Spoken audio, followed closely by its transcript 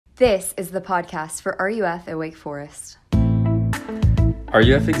This is the podcast for RUF at Wake Forest.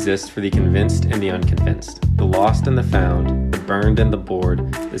 RUF exists for the convinced and the unconvinced, the lost and the found, the burned and the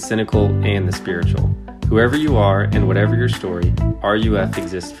bored, the cynical and the spiritual. Whoever you are and whatever your story, RUF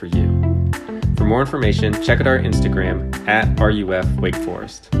exists for you. For more information, check out our Instagram at RUF Wake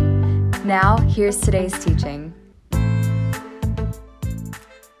Forest. Now, here's today's teaching.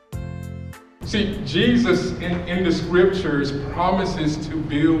 See, Jesus in the scriptures promises to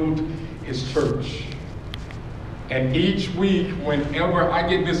build his church. And each week, whenever I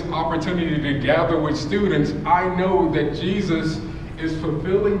get this opportunity to gather with students, I know that Jesus is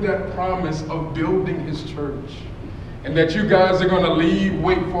fulfilling that promise of building his church. And that you guys are going to leave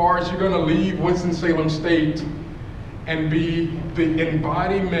Wake Forest, you're going to leave Winston-Salem State and be the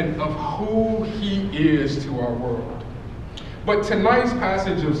embodiment of who he is to our world. But tonight's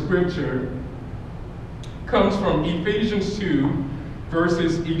passage of scripture comes from Ephesians 2,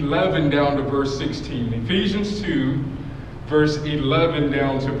 verses 11 down to verse 16. Ephesians 2, verse 11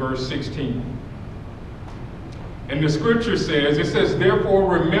 down to verse 16. And the scripture says,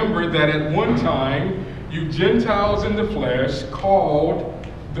 therefore remember that at one time you Gentiles in the flesh called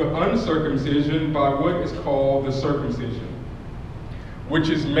the uncircumcision by what is called the circumcision, which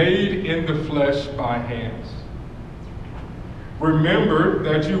is made in the flesh by hands. Remember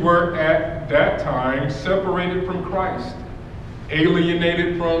that you were at that time separated from Christ,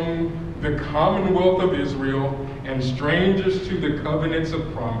 alienated from the commonwealth of Israel, and strangers to the covenants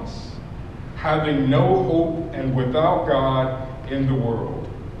of promise, having no hope and without God in the world.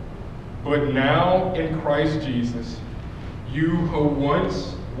 But now in Christ Jesus, you who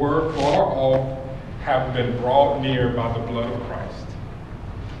once were far off have been brought near by the blood of Christ.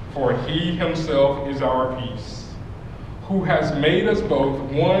 For he himself is our peace, who has made us both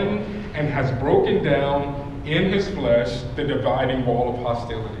one and has broken down in his flesh the dividing wall of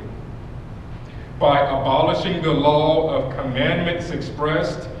hostility, by abolishing the law of commandments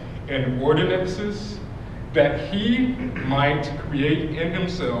expressed in ordinances, that he might create in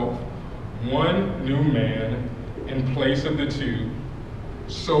himself one new man in place of the two,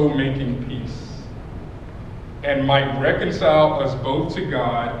 so making peace, and might reconcile us both to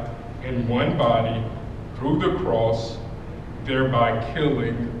God in one body through the cross, thereby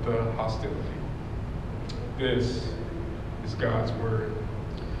killing the hostility. This is God's word.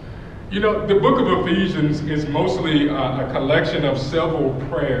 You know, the book of Ephesians is mostly a collection of several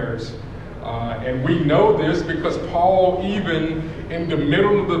prayers. And we know this because Paul, even in the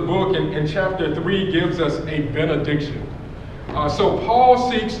middle of the book in chapter 3, gives us a benediction. So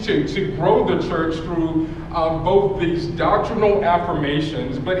Paul seeks to grow the church through both these doctrinal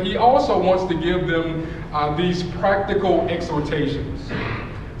affirmations, but he also wants to give them these practical exhortations.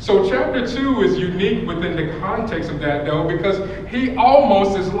 So chapter 2 is unique within the context of that, though, because he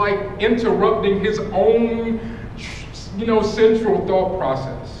almost is like interrupting his own, central thought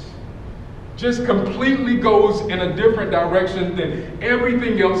process. Just completely goes in a different direction than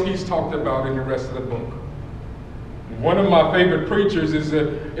everything else he's talked about in the rest of the book. One of my favorite preachers is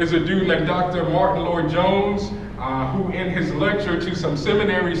a dude named Dr. Martin Lloyd-Jones, who in his lecture to some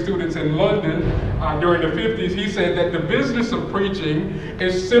seminary students in London during the 50s, he said that the business of preaching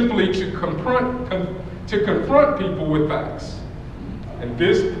is simply to confront people with facts. And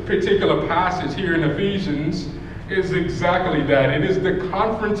this particular passage here in Ephesians is exactly that. It is the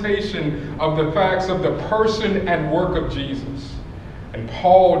confrontation of the facts of the person and work of Jesus. And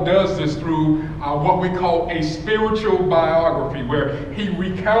Paul does this through what we call a spiritual biography, where he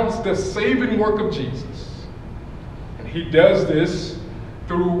recounts the saving work of Jesus. And he does this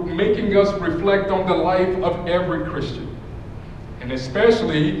through making us reflect on the life of every Christian. And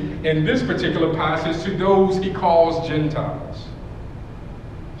especially in this particular passage to those he calls Gentiles,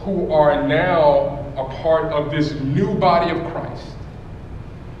 who are now a part of this new body of Christ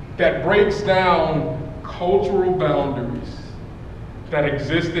that breaks down cultural boundaries that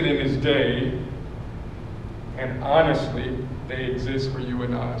existed in his day, and honestly, they exist for you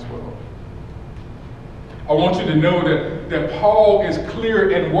and I as well. I want you to know that Paul is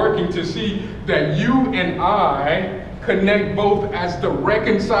clear in working to see that you and I connect both as the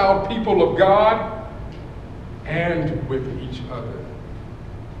reconciled people of God and with each other.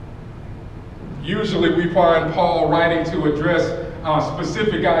 Usually we find Paul writing to address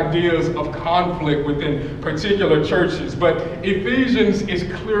specific ideas of conflict within particular churches, but Ephesians is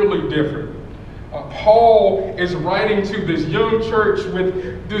clearly different. Paul is writing to this young church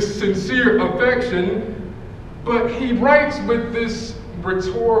with this sincere affection, but he writes with this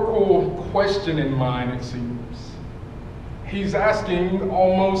rhetorical question in mind, it seems. He's asking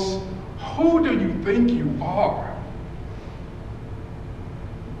almost, who do you think you are?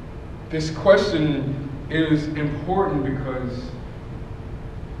 This question is important because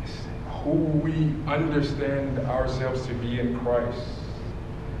it's who we understand ourselves to be in Christ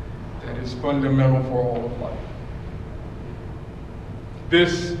that is fundamental for all of life.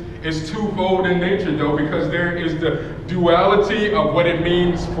 This is twofold in nature, though, because there is the duality of what it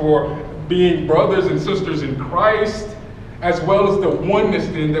means for being brothers and sisters in Christ, as well as the oneness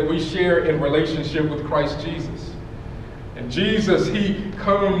then that we share in relationship with Christ Jesus. And Jesus, he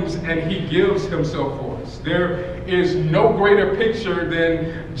comes and he gives himself for us. There is no greater picture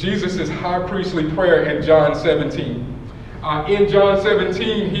than Jesus' high priestly prayer in John 17. In John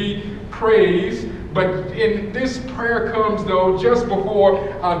 17, he prays, but in this prayer comes, though, just before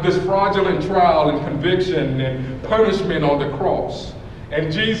this fraudulent trial and conviction and punishment on the cross. And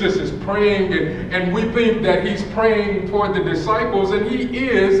Jesus is praying, and we think that he's praying for the disciples, and he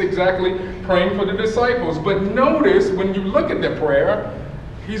is exactly praying for the disciples. But notice, when you look at the prayer,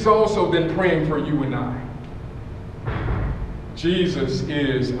 he's also then praying for you and I. Jesus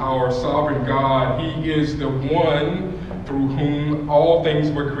is our sovereign God. He is the one through whom all things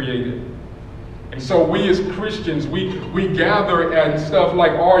were created. And so we as Christians, we gather and stuff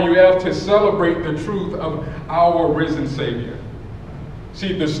like RUF to celebrate the truth of our risen Savior.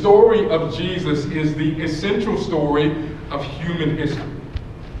 See, the story of Jesus is the essential story of human history.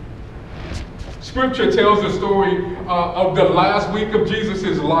 Scripture tells the story of the last week of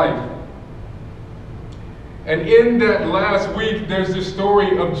Jesus' life. And in that last week, there's the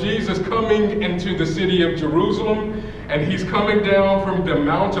story of Jesus coming into the city of Jerusalem, and he's coming down from the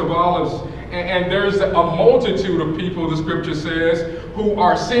Mount of Olives. And there's a multitude of people, the scripture says, who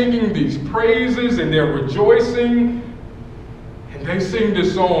are singing these praises and they're rejoicing. And they sing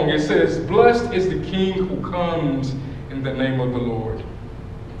this song. It says, "Blessed is the King who comes in the name of the Lord.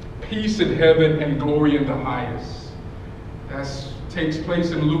 Peace in heaven and glory in the highest." That takes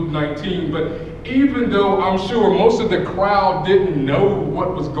place in Luke 19. But even though I'm sure most of the crowd didn't know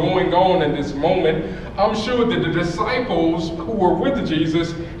what was going on in this moment, I'm sure that the disciples who were with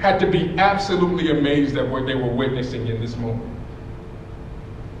Jesus had to be absolutely amazed at what they were witnessing in this moment.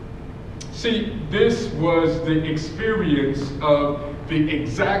 See, this was the experience of the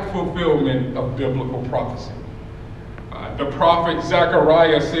exact fulfillment of biblical prophecy. The prophet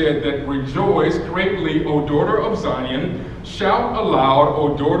Zechariah said that, "Rejoice greatly, O daughter of Zion. Shout aloud,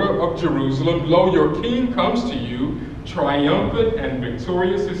 O daughter of Jerusalem. Lo, your king comes to you. Triumphant and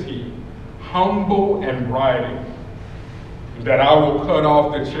victorious is he, humble and riding. That I will cut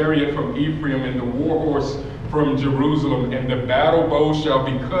off the chariot from Ephraim and the war horse from Jerusalem, and the battle bow shall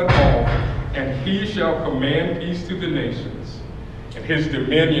be cut off, and he shall command peace to the nations. And his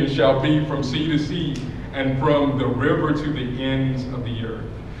dominion shall be from sea to sea, and from the river to the ends of the earth."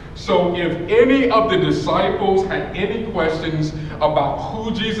 So if any of the disciples had any questions about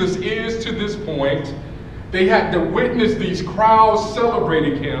who Jesus is to this point, they had to witness these crowds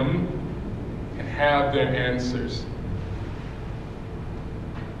celebrating him and have their answers.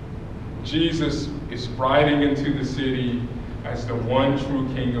 Jesus is riding into the city as the one true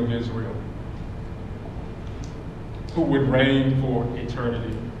King of Israel, who would reign for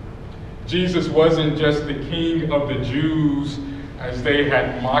eternity. Jesus wasn't just the King of the Jews, as they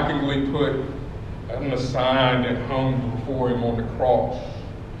had mockingly put on the sign that hung before him on the cross.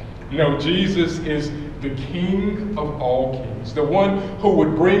 No, Jesus is the King of all kings, the one who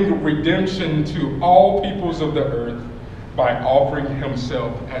would bring redemption to all peoples of the earth by offering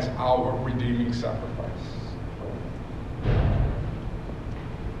himself as our redeeming sacrifice.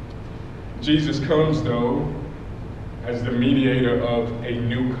 Jesus comes, though, as the mediator of a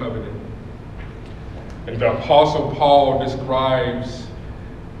new covenant. And the Apostle Paul describes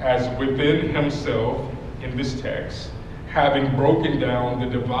as within himself, in this text, having broken down the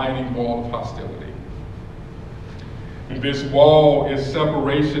dividing wall of hostility. And this wall is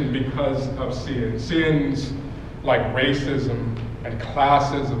separation because of sin. Sins like racism and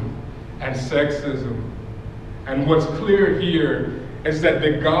classism and sexism. And what's clear here is that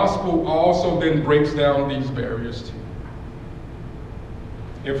the gospel also then breaks down these barriers too.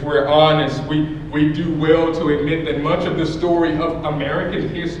 If we're honest, we do well to admit that much of the story of American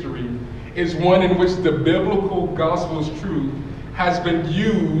history is one in which the biblical gospel's truth has been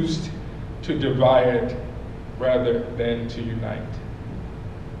used to divide rather than to unite.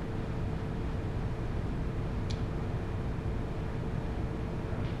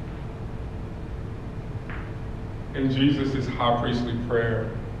 In Jesus' high priestly prayer,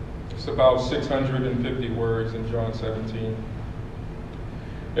 it's about 650 words in John 17.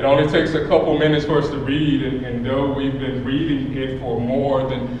 It only takes a couple minutes for us to read, and though we've been reading it for more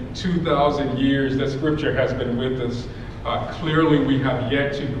than 2,000 years, that scripture has been with us clearly we have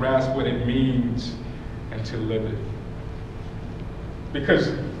yet to grasp what it means and to live it. Because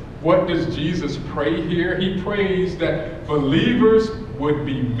what does Jesus pray here? He prays that believers would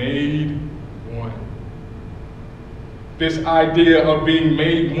be made one. This idea of being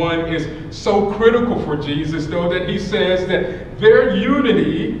made one is so critical for Jesus, though, that he says that their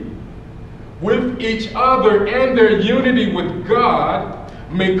unity with each other and their unity with God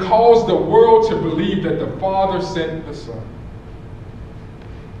may cause the world to believe that the Father sent the Son.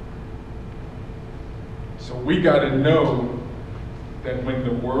 So we got to know that when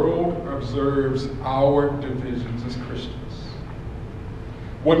the world observes our divisions as Christians,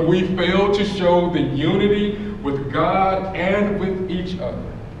 when we fail to show the unity with God and with each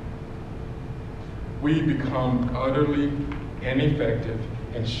other, we become utterly ineffective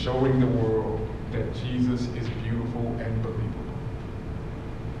in showing the world that Jesus is beautiful and believable.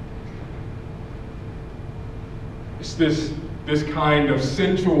 It's this kind of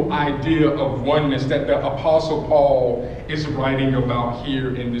central idea of oneness that the Apostle Paul is writing about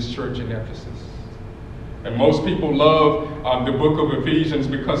here in this church in Ephesus. And most people love the book of Ephesians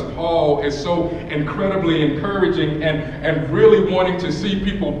because Paul is so incredibly encouraging and really wanting to see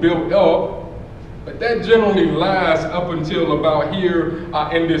people built up. But that generally lasts up until about here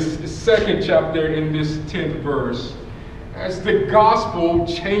in this second chapter, in this 10th verse, as the gospel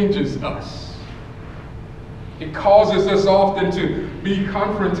changes us. It causes us often to be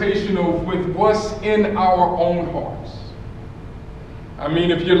confrontational with what's in our own hearts. I mean,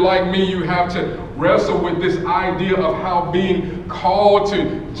 if you're like me, you have to wrestle with this idea of how being called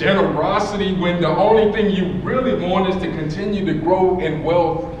to generosity when the only thing you really want is to continue to grow in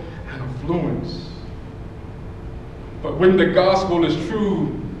wealth and affluence. But when the gospel is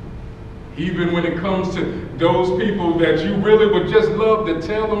true, even when it comes to those people that you really would just love to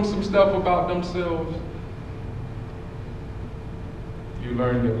tell them some stuff about themselves, you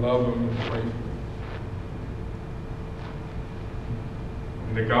learn to love them and pray for them.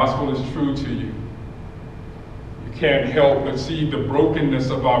 When the gospel is true to you, you can't help but see the brokenness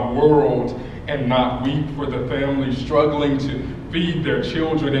of our world and not weep for the families struggling to feed their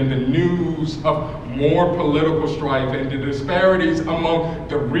children, and the news of more political strife and the disparities among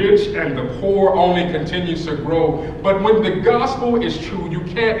the rich and the poor only continues to grow. But when the gospel is true, you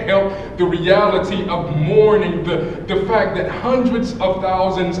can't help the reality of mourning the fact that hundreds of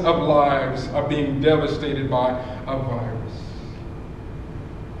thousands of lives are being devastated by a virus.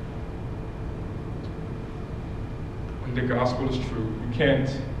 When the gospel is true, you can't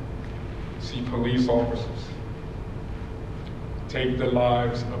see police officers take the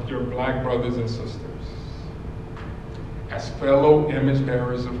lives of your black brothers and sisters as fellow image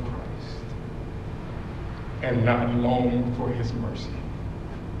bearers of Christ and not long for his mercy.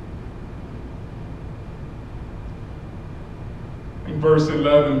 In verse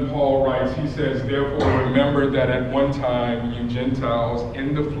 11, Paul writes, he says, "Therefore remember that at one time you Gentiles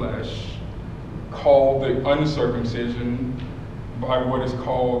in the flesh called the uncircumcision by what is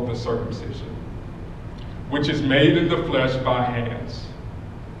called the circumcision, which is made in the flesh by hands."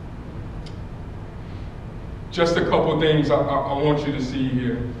 Just a couple things I want you to see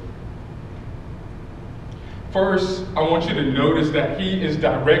here. First, I want you to notice that he is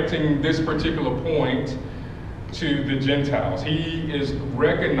directing this particular point to the Gentiles. He is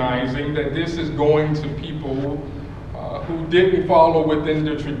recognizing that this is going to people who didn't follow within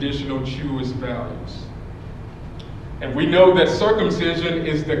the traditional Jewish values. And we know that circumcision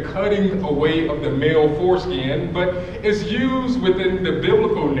is the cutting away of the male foreskin, but it's used within the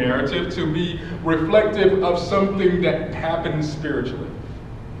biblical narrative to be reflective of something that happens spiritually.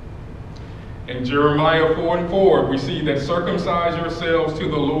 In Jeremiah 4:4, we see that circumcise yourselves to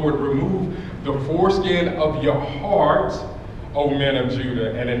the Lord, remove the foreskin of your heart, O men of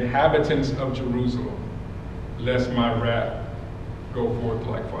Judah and inhabitants of Jerusalem, lest my wrath go forth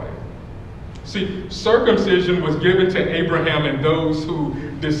like fire. See, circumcision was given to Abraham and those who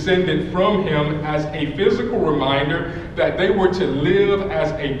descended from him as a physical reminder that they were to live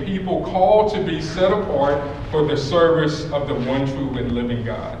as a people called to be set apart for the service of the one true and living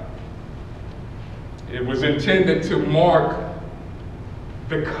God. It was intended to mark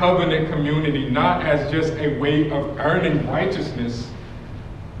the covenant community, not as just a way of earning righteousness,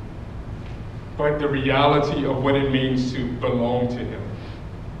 but the reality of what it means to belong to him.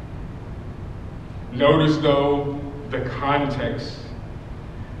 Notice, though, the context,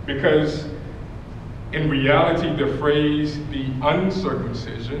 because in reality, the phrase the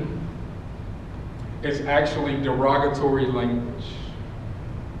uncircumcision is actually derogatory language.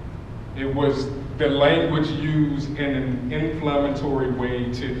 It was the language used in an inflammatory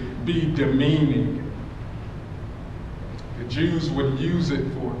way to be demeaning, The Jews would use it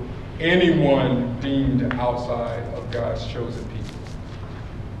for anyone deemed outside of God's chosen people.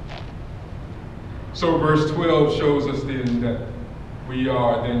 So verse 12 shows us then that we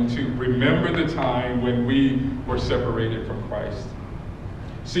are then to remember the time when we were separated from Christ.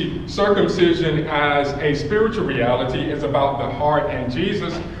 See, circumcision as a spiritual reality is about the heart, and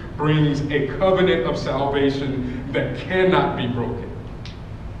Jesus brings a covenant of salvation that cannot be broken.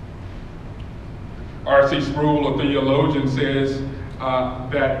 R.C. Sproul, a theologian, says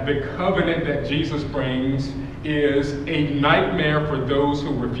that the covenant that Jesus brings is a nightmare for those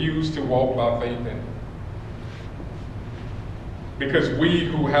who refuse to walk by faith in it. Because we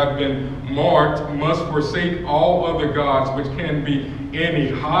who have been marked must forsake all other gods, which can be any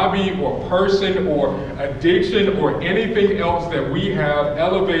hobby or person or addiction or anything else that we have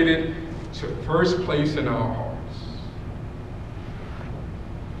elevated to first place in our hearts.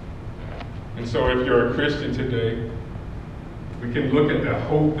 And so if you're a Christian today, we can look at the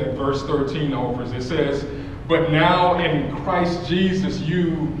hope that verse 13 offers. It says, "But now in Christ Jesus,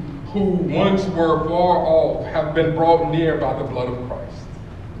 you who once were far off have been brought near by the blood of Christ."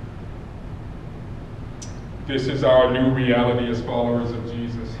 This is our new reality as followers of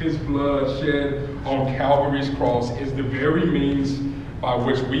Jesus. His blood shed on Calvary's cross is the very means by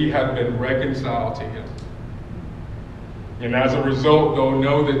which we have been reconciled to him. And as a result, though,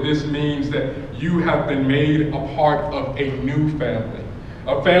 know that this means that you have been made a part of a new family.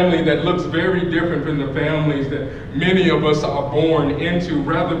 A family that looks very different from the families that many of us are born into.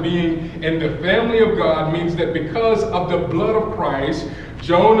 Rather, being in the family of God means that because of the blood of Christ,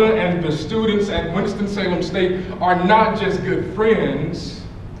 Jonah and the students at Winston-Salem State are not just good friends,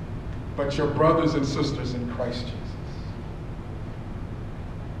 but your brothers and sisters in Christ Jesus.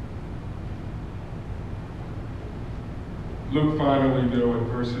 Look finally, though, at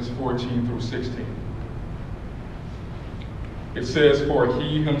verses 14 through 16. It says, "For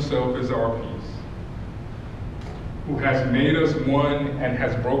he himself is our peace, who has made us one and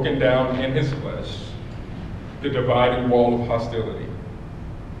has broken down in his flesh the dividing wall of hostility,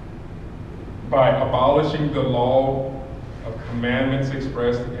 by abolishing the law of commandments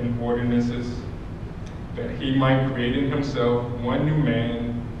expressed in ordinances, that he might create in himself one new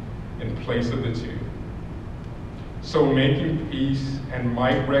man in place of the two, so making peace, and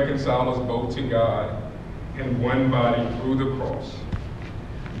might reconcile us both to God in one body through the cross,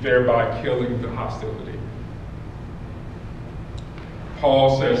 thereby killing the hostility."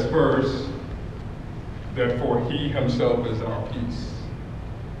 Paul says first that for he himself is our peace.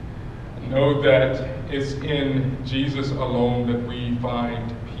 Know that it's in Jesus alone that we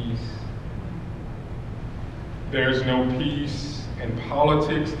find peace. There's no peace in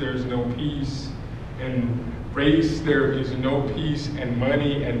politics, there's no peace in race, there is no peace in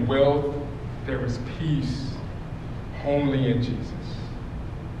money and wealth. There is peace only in Jesus.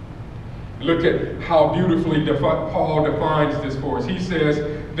 Look at how beautifully Paul defines this for us. He says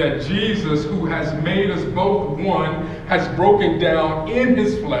that Jesus, who has made us both one, has broken down in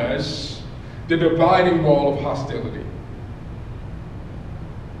his flesh the dividing wall of hostility.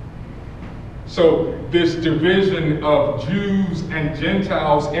 So this division of Jews and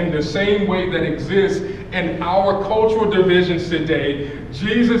Gentiles, in the same way that exists in our cultural divisions today,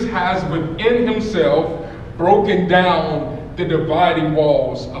 Jesus has within himself broken down the dividing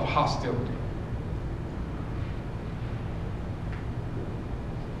walls of hostility.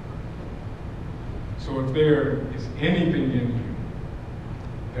 So if there is anything in you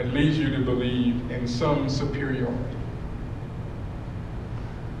that leads you to believe in some superiority,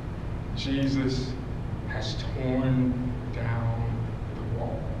 Jesus has torn down the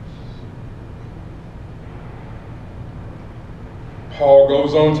walls. Paul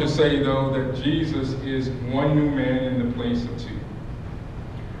goes on to say, though, that Jesus is one new man in the place of two,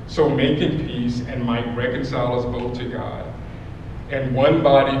 so making peace and might reconcile us both to God and one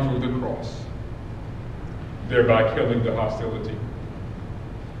body through the cross, thereby killing the hostility.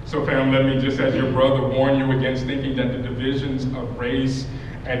 So fam, let me just as your brother warn you against thinking that the divisions of race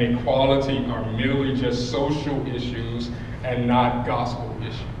and equality are merely just social issues and not gospel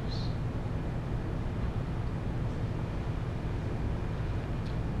issues.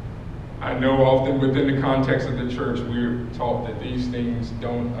 I know often within the context of the church, we're taught that these things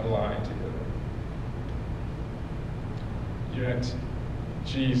don't align together. Yet,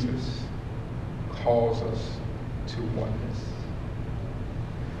 Jesus calls us to oneness.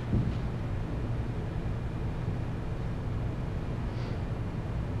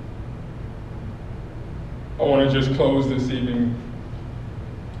 I want to just close this evening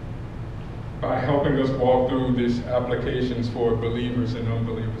by helping us walk through these applications for believers and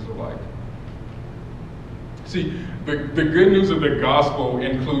unbelievers alike. See, the good news of the gospel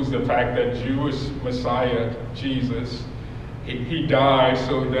includes the fact that Jewish Messiah, Jesus, he died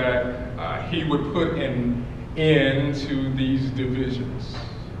so that he would put an end to these divisions.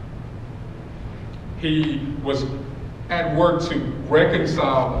 He was at work to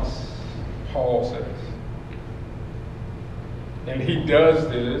reconcile us, Paul says. And he does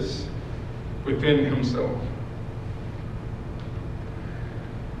this within himself.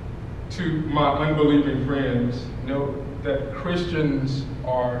 To my unbelieving friends, note that Christians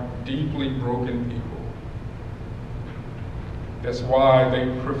are deeply broken people. That's why they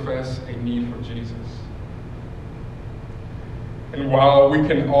profess a need for Jesus. And while we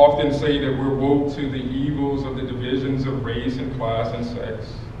can often say that we're woke to the evils of the divisions of race and class and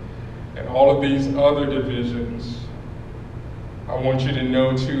sex, and all of these other divisions, I want you to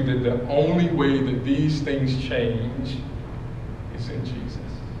know too that the only way that these things change is in Jesus.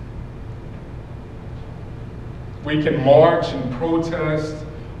 We can march and protest,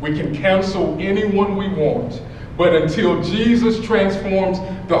 we can cancel anyone we want, but until Jesus transforms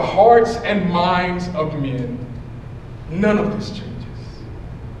the hearts and minds of men, none of this changes.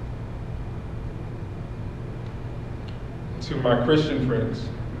 To my Christian friends,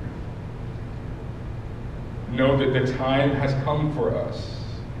 know that the time has come for us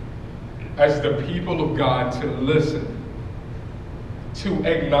as the people of God to listen, to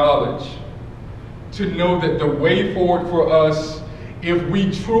acknowledge, to know that the way forward for us, if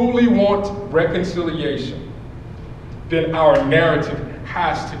we truly want reconciliation, then our narrative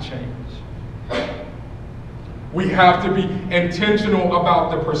has to change. We have to be intentional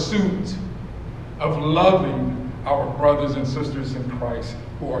about the pursuit of loving our brothers and sisters in Christ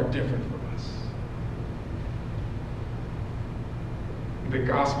who are different from us. The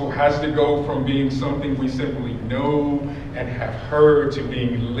gospel has to go from being something we simply know and have heard to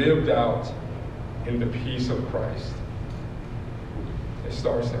being lived out in the peace of Christ. It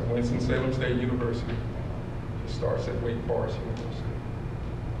starts at Winston-Salem State University. It starts at Wake Forest University.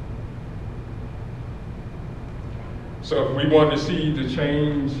 So if we want to see the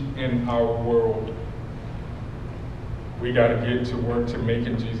change in our world, we got to get to work to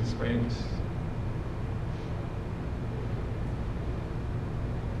making Jesus famous.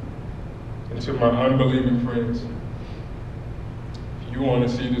 And to my unbelieving friends, if you want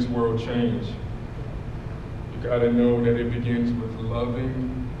to see this world change, you got to know that it begins with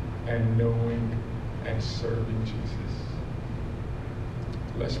loving and knowing and serving Jesus.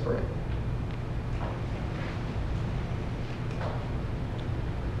 Let's pray.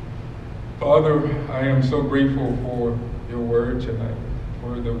 Father, I am so grateful for your word tonight,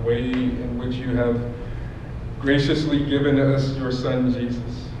 for the way in which you have graciously given us your Son,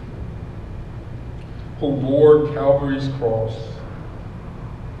 Jesus, who bore Calvary's cross,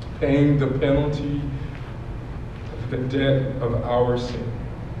 paying the penalty of the debt of our sin,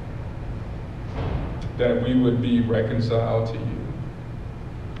 that we would be reconciled to you,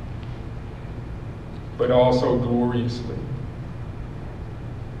 but also gloriously,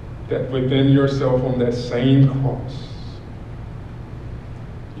 that within yourself on that same cross,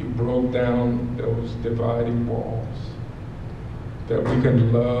 you broke down those dividing walls, that we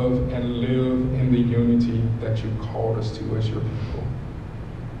can love and live in the unity that you called us to as your people.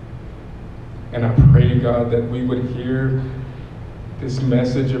 And I pray, God, that we would hear this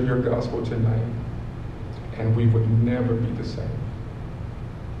message of your gospel tonight, and we would never be the same.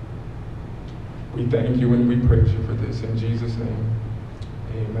 We thank you and we praise you for this. In Jesus' name,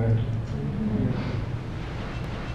 amen.